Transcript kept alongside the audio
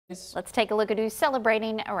Let's take a look at who's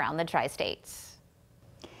celebrating around the tri-states.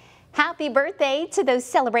 Happy birthday to those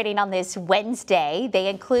celebrating on this Wednesday. They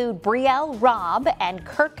include Brielle Robb and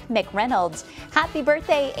Kirk McReynolds. Happy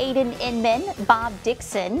birthday Aiden Inman, Bob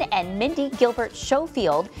Dixon, and Mindy Gilbert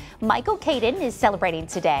Schofield. Michael Caden is celebrating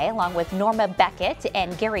today, along with Norma Beckett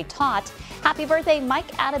and Gary Tott. Happy birthday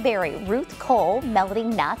Mike Atterbury, Ruth Cole, Melody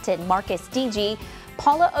Nutt, and Marcus DG.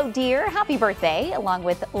 Paula O'Dear, happy birthday, along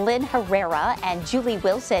with Lynn Herrera and Julie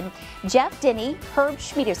Wilson, Jeff Denny, Herb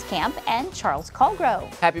Schmiederskamp, and Charles Colgrove.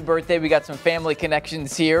 Happy birthday. We got some family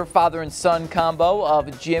connections here. Father and son combo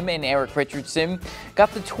of Jim and Eric Richardson.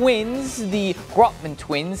 Got the twins, the Grotman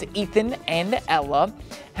twins, Ethan and Ella.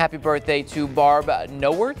 Happy birthday to Barb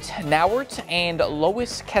Nauert and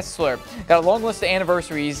Lois Kessler. Got a long list of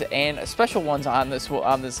anniversaries and special ones on this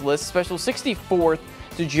list. Special 64th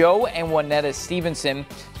to Joe and Juanetta Stevenson.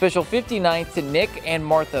 Special 59th to Nick and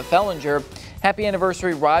Martha Fellinger. Happy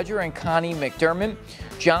anniversary Roger and Connie McDermott.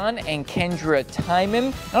 John and Kendra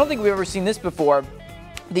Timon. I don't think we've ever seen this before.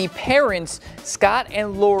 The parents, Scott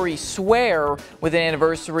and Lori Swear, with an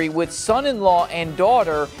anniversary with son-in-law and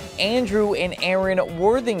daughter, Andrew and Aaron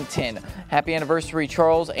Worthington. Happy anniversary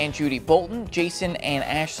Charles and Judy Bolton, Jason and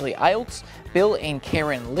Ashley Iltz, Bill and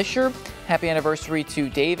Karen Lisher. Happy anniversary to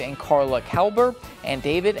Dave and Carla Kalber, and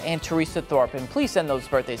David and Teresa Thorpe. And please send those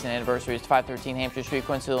birthdays and anniversaries to 513 Hampshire Street,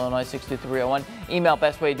 Quincy, Illinois 62301. Email,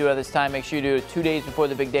 best way to do it at this time. Make sure you do it 2 days before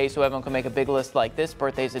the big day so everyone can make a big list like this.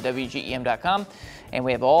 Birthdays at WGEM.com. And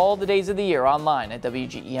we have all the days of the year online at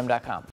WGEM.com.